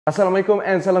Assalamualaikum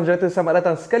and salam sejahtera. Selamat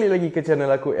datang sekali lagi ke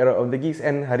channel aku, Era of the Geeks.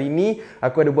 And hari ni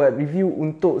aku ada buat review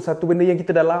untuk satu benda yang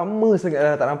kita dah lama sangat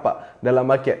dah tak nampak dalam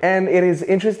market. And it is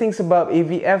interesting sebab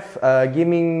AVF,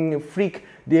 gaming freak,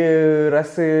 dia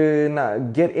rasa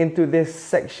nak get into this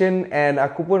section. And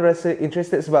aku pun rasa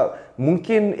interested sebab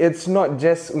mungkin it's not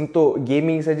just untuk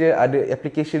gaming saja, ada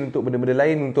application untuk benda-benda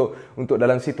lain, untuk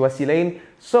dalam situasi lain.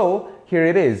 So here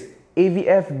it is,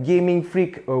 AVF Gaming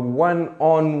Freak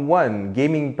one-on-one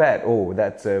gaming pad. Oh,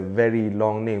 that's a very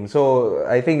long name. So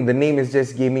I think the name is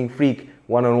just Gaming Freak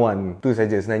one-on-one. Tu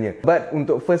saja sebenarnya. But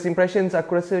untuk first impressions,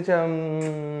 aku rasa macam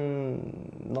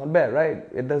not bad,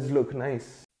 right? It does look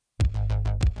nice.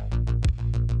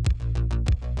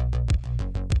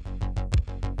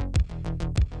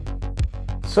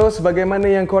 So,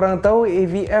 sebagaimana yang korang tahu,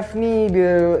 AVF ni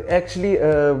dia actually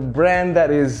a brand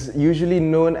that is usually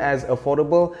known as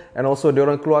affordable, and also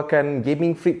diorang keluarkan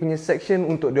Gaming Freak punya section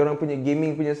untuk diorang punya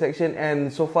gaming punya section, and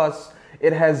so far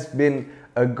it has been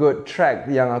a good track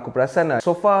yang aku perasan lah.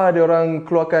 So far diorang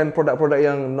keluarkan produk-produk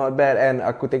yang not bad, and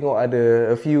aku tengok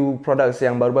ada a few products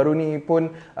yang baru-baru ni pun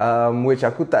which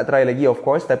aku tak try lagi of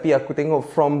course, tapi aku tengok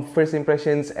from first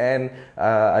impressions and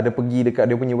ada pergi dekat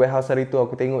dia punya warehouse hari tu,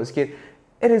 aku tengok sikit.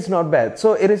 It is not bad.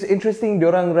 So it is interesting,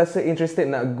 diorang rasa interested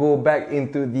nak go back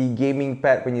into the gaming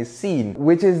pad punya scene,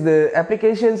 which is the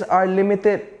applications are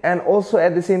limited, and also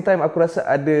at the same time aku rasa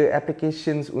ada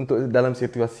applications untuk dalam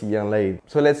situasi yang lain.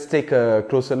 So let's take a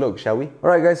closer look, shall we?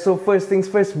 Alright guys, so first things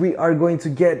first, we are going to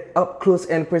get up close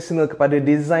and personal kepada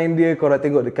design dia. Korang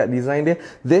tengok dekat design dia.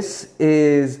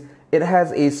 It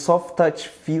has a soft touch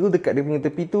feel dekat dia punya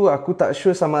tepi tu. Aku tak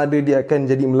sure sama ada dia akan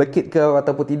jadi melekit ke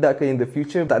ataupun tidak ke in the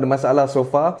future. Tak ada masalah so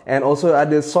far. And also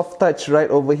ada soft touch right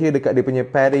over here dekat dia punya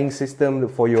padding system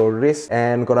for your wrist.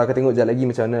 And korang akan tengok sekejap lagi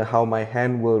macam mana how my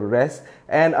hand will rest.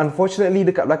 And unfortunately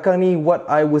dekat belakang ni, what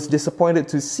I was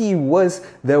disappointed to see was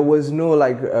there was no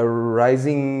like a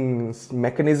rising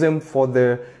mechanism for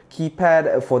the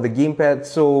keypad, for the gamepad.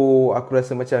 So aku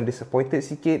rasa macam disappointed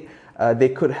sikit.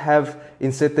 They could have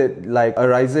inserted like a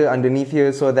riser underneath here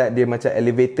so that dia macam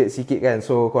elevated sikit kan.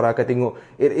 So korang akan tengok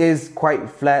it is quite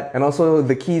flat. And also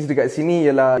the keys dekat sini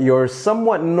ialah your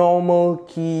somewhat normal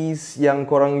keys yang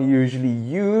korang usually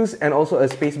use, and also a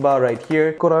space bar right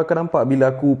here. Korang akan nampak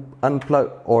bila aku unplug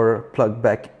or plug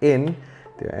back in,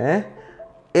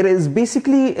 it is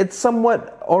basically, it's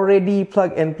somewhat already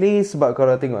plug and play. Sebab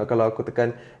korang tengok kalau aku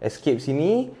tekan escape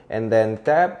sini and then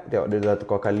tab, tengok dia dah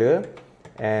tukar colour,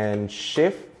 and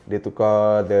shift dia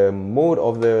tukar the mode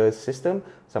of the system,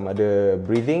 sama ada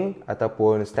breathing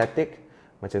ataupun static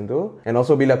macam tu. And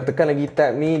also bila aku tekan lagi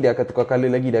tab ni, dia akan tukar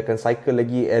colour lagi, dia akan cycle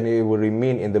lagi, and it will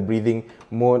remain in the breathing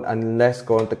mode unless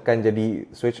korang tekan jadi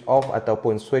switch off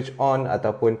ataupun switch on,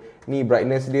 ataupun ni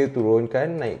brightness dia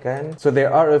turunkan, naikkan. So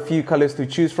there are a few colours to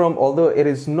choose from, although it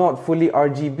is not fully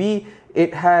RGB.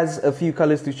 It has a few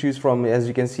colors to choose from, as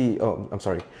you can see. Oh, I'm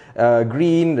sorry.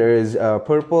 Green, there's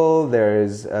purple,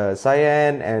 there's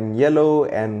cyan and yellow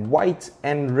and white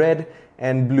and red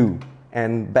and blue,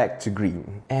 and back to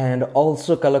green. And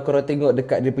also kalau korang tengok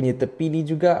dekat dia punya tepi ni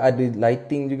juga ada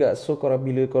lighting juga. So korang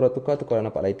bila korang tukar tu, korang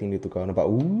nampak lighting dia tukar,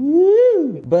 nampak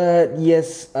woo. But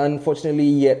yes, unfortunately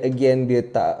yet again dia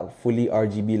tak fully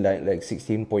RGB light, like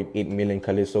 16.8 million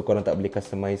colors. So korang tak boleh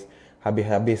customize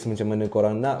habis-habis macam mana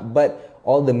korang nak. But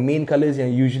all the main colours yang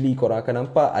usually korang akan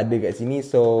nampak ada kat sini.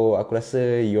 So aku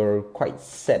rasa you're quite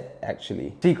set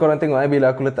actually. See, korang tengok bila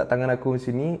aku letak tangan aku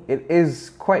sini, it is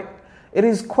quite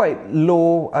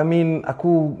low. I mean,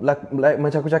 aku like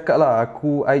macam aku cakap lah,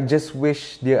 I just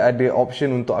wish dia ada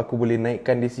option untuk aku boleh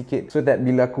naikkan dia sikit, so that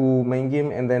bila aku main game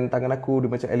and then tangan aku dia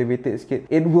macam elevated sikit,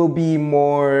 it will be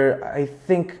more, I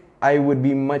think I would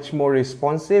be much more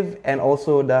responsive, and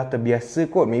also dah terbiasa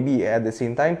kot maybe at the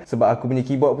same time, sebab aku punya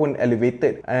keyboard pun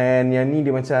elevated, and yang ni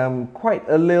dia macam quite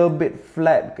a little bit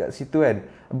flat kat situ kan.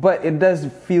 But it does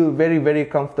feel very very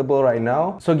comfortable right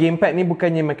now. So gamepad ni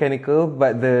bukannya mechanical,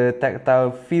 but the tactile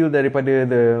feel daripada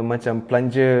the macam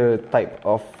plunger type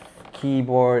of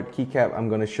keyboard, keycap, I'm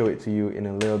gonna show it to you in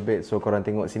a little bit. So korang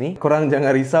tengok sini. Korang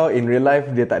jangan risau, in real life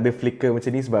dia tak ada flicker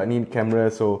macam ni sebab ni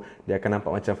kamera, so dia akan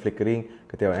nampak macam flickering.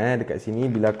 Kau tengok dekat sini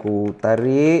bila aku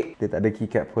tarik, dia tak ada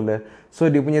keycap holder.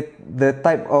 So dia punya the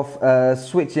type of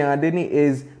switch yang ada ni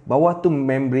is bawah tu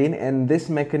membrane, and this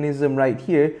mechanism right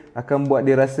here akan buat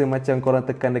dia rasa macam korang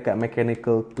tekan dekat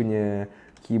mechanical punya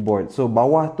keyboard. So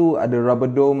bawah tu ada rubber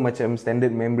dome macam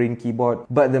standard membrane keyboard,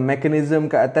 but the mechanism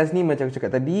kat atas ni macam aku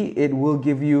cakap tadi, it will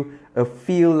give you a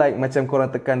feel like macam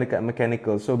korang tekan dekat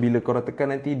mechanical. So bila korang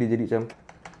tekan nanti dia jadi macam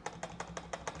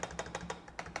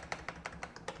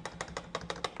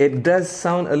It does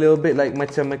sound a little bit like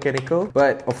macam mechanical,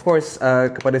 but of course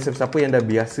kepada siapa yang dah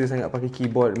biasa sangat pakai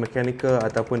keyboard mechanical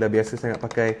ataupun dah biasa sangat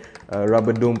pakai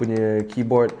rubber dome punya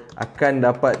keyboard, akan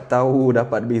dapat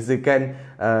bezakan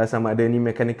sama ada ni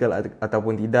mechanical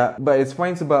ataupun tidak. But it's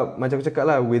fine sebab macam aku cakap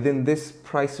lah, within this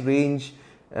price range,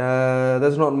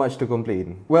 there's not much to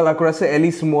complain. Well, aku rasa at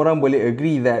least semua orang boleh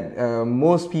agree that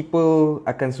most people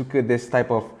akan suka this type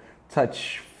of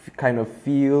touch kind of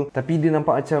feel, tapi dia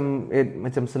nampak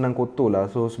macam senang kotor lah.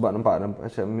 So sebab nampak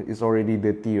macam it's already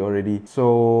dirty already,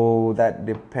 so that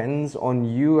depends on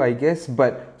you, I guess.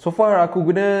 But so far aku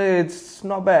guna, it's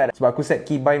not bad sebab aku set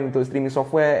keybind untuk streaming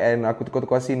software and aku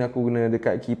tukar-tukar scene, aku guna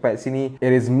dekat keypad sini.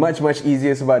 It is much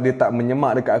easier sebab dia tak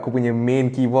menyemak dekat aku punya main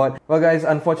keyboard. Well guys,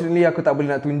 unfortunately aku tak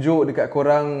boleh nak tunjuk dekat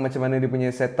korang macam mana dia punya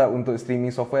setup untuk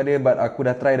streaming software dia, but aku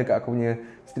dah try dekat aku punya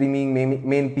streaming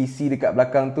main PC dekat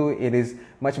belakang tu. It is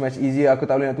much easier. Aku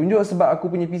tak boleh nak tunjuk sebab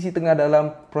aku punya PC tengah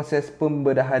dalam proses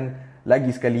pembedahan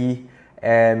lagi sekali,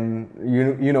 and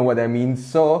you know what that means.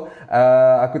 So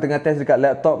aku tengah test dekat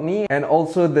laptop ni, and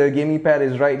also the gaming pad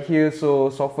is right here. So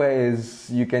software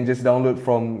is, you can just download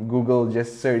from Google,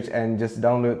 just search and just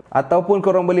download, ataupun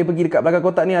korang boleh pergi dekat belakang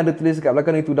kotak ni, ada tulis dekat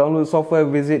belakang ni to download software,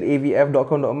 visit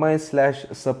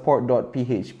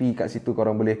avf.com.my/support.php. kat situ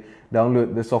korang boleh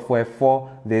download the software for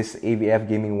this AVF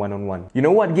Gaming 1-on-1. You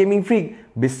know what, Gaming Freak?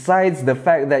 Besides the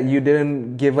fact that you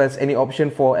didn't give us any option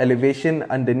for elevation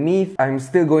underneath, I'm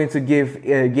still going to give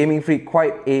Gaming Freak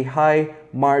quite a high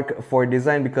mark for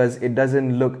design because it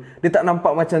doesn't look, dia tak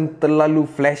nampak macam terlalu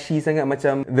flashy sangat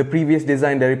macam the previous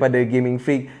design daripada Gaming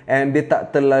Freak, and dia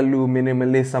tak terlalu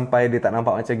minimalist sampai dia tak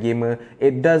nampak macam gamer.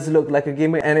 It does look like a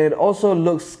gamer, and it also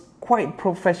looks quite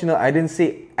professional. I didn't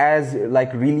say as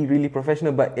like really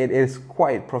professional, but it is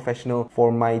quite professional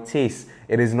for my taste.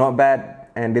 It is not bad,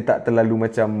 and dia tak terlalu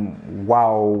macam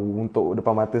wow untuk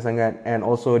depan mata sangat. And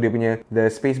also dia punya, the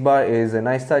spacebar is a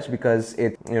nice touch because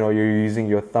it, you know, you're using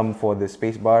your thumb for the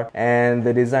spacebar, and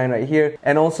the design right here.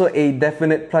 And also a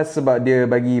definite plus sebab dia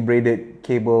bagi braided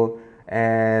cable,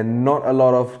 and not a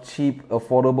lot of cheap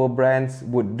affordable brands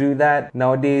would do that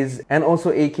nowadays. And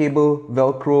also a cable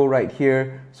velcro right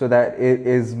here so that it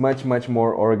is much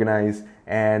more organized,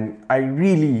 and I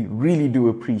really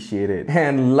do appreciate it.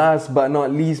 And last but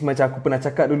not least, macam aku pernah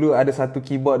cakap dulu, ada satu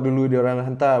keyboard dulu diorang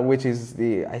hantar, which is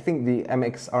the, I think the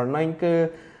MXR9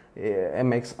 ke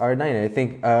MXR9 I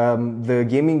think. The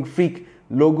Gaming Freak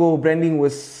logo branding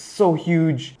was so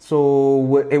huge,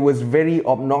 so it was very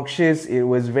obnoxious, it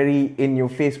was very in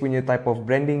your face punya type of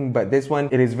branding. But this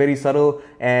one, it is very subtle,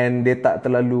 and dia tak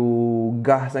terlalu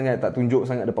gah sangat, tak tunjuk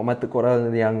sangat depan mata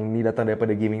korang yang ni datang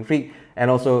daripada Gaming Freak. And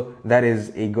also that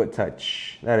is a good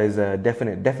touch, that is a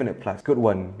definite plus. Good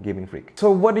one, Gaming Freak.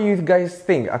 So what do you guys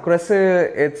think? Aku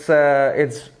rasa it's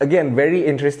again very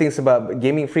interesting sebab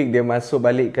Gaming Freak dia masuk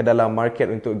balik ke dalam market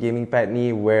untuk gaming pad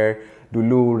ni, where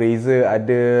dulu Razer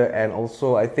ada, and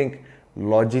also I think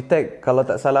Logitech, kalau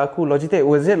tak salah aku, Logitech,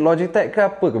 was it Logitech ke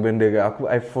apa ke benda ke,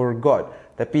 I forgot.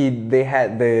 Tapi they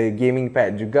had the gaming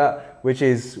pad juga, which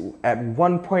is at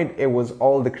one point it was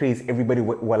all the craze. Everybody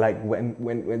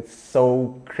went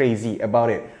so crazy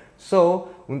about it. So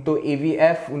untuk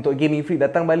AVF, untuk Gaming Freak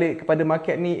datang balik kepada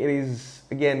market ni, it is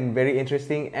again very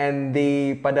interesting, and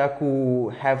they, pada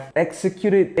aku, have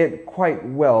executed it quite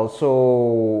well.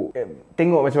 So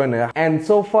tengok macam mana. And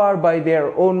so far, by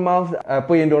their own mouth, apa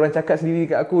yang diorang cakap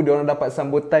sendiri kat aku, diorang dapat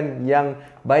sambutan yang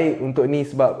baik untuk ni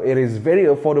sebab it is very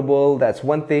affordable. That's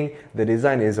one thing. The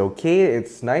design is okay,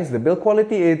 it's nice. The build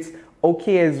quality, it's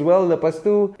okay as well. Lepas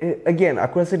tu, again,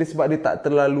 aku rasa dia sebab dia tak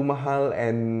terlalu mahal,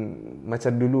 and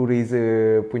macam dulu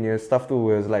Razer punya stuff tu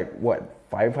was like what,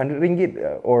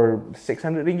 RM500 or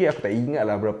RM600, aku tak ingat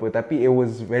lah berapa, tapi it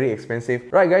was very expensive.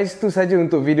 Right guys, tu saja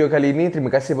untuk video kali ni. Terima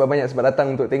kasih banyak sebab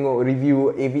datang untuk tengok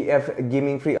review AVF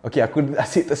Gaming Freak. Okay, aku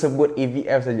asyik tersebut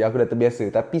AVF saja, aku dah terbiasa,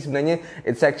 tapi sebenarnya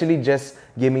it's actually just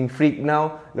Gaming Freak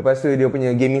now. Lepas tu dia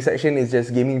punya gaming section is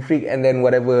just Gaming Freak, and then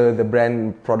whatever the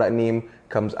brand product name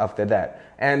comes after that.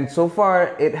 And so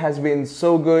far, it has been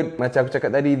so good. Macam aku cakap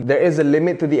tadi, there is a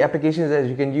limit to the applications that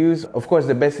you can use. Of course,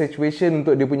 the best situation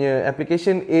untuk dia punya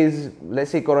application is, let's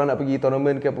say korang nak pergi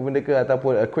tournament ke apa benda ke,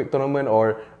 ataupun a quick tournament,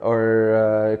 or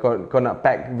kau nak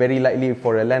pack very lightly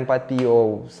for a LAN party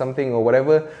or something or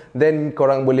whatever, then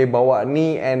korang boleh bawa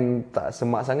ni and tak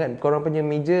semak sangat korang punya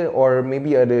meja, or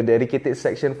maybe ada dedicated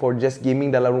section for just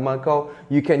gaming dalam rumah kau.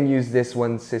 You can use this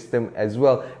one system as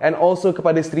well. And also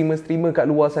kepada streamer-streamer kat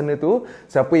luar sana tu,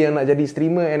 siapa yang nak jadi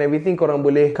streamer and everything, korang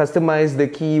boleh customize the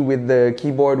key with the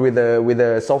keyboard, with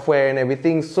the software and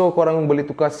everything. So korang boleh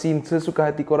tukar scene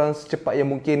sesuka hati korang secepat yang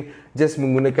mungkin, just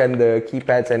menggunakan the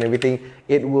keypads and everything.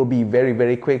 It will be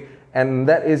very quick. and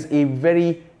that is a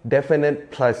very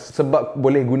definite plus sebab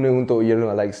boleh guna untuk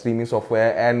like streaming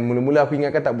software. And mula-mula aku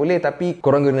ingatkan tak boleh, tapi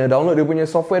korang kena download dia punya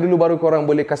software dulu baru korang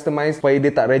boleh customize supaya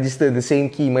dia tak register the same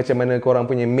key macam mana korang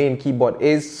punya main keyboard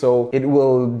is. So it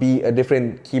will be a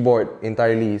different keyboard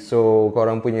entirely. So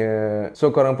korang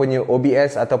punya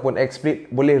OBS ataupun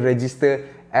XSplit boleh register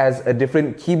as a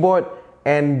different keyboard,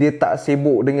 and dia tak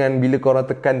sibuk dengan bila korang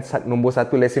tekan nombor 1,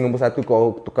 let's say nombor 1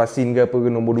 kau tukar scene ke apa,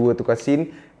 nombor 2 tukar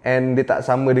scene, and dia tak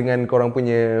sama dengan korang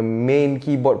punya main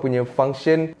keyboard punya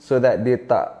function, so that dia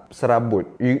tak serabut.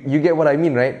 You get what I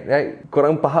mean, right?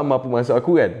 Korang faham apa maksud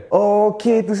aku kan?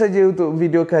 Okay, itu saja untuk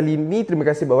video kali ni. Terima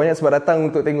kasih banyak sebab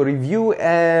datang untuk tengok review,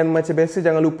 and macam biasa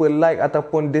jangan lupa like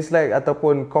ataupun dislike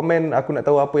ataupun komen. Aku nak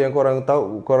tahu apa yang korang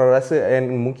rasa,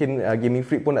 and mungkin Gaming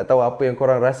Freak pun nak tahu apa yang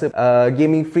korang rasa.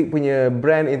 Gaming Freak punya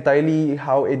brand entirely,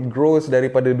 how it grows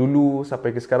daripada dulu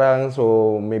sampai ke sekarang.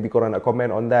 So maybe korang nak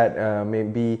comment on that.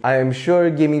 Maybe I am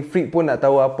sure Gaming Freak pun nak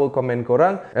tahu apa komen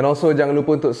korang. And also jangan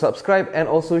lupa untuk subscribe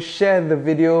and also share the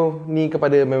video ni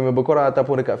kepada member korang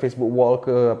ataupun dekat Facebook wall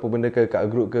ke apa benda ke, kat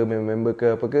group ke, member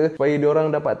ke apa ke, supaya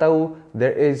diorang dapat tahu there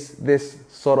is this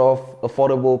sort of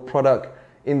affordable product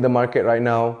in the market right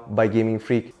now by Gaming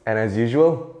Freak. And as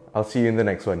usual, I'll see you in the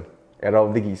next one. Era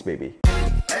of the Geese, baby.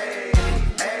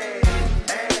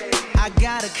 I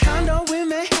got a condo in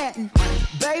Manhattan.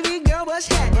 Baby girl, what's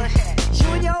happening? You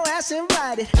and your ass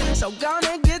invited, so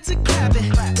gonna get to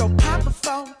clapping. Go pop it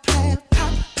for a plan,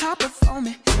 pop it for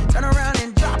me. Turn around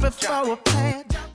and drop it for a plan.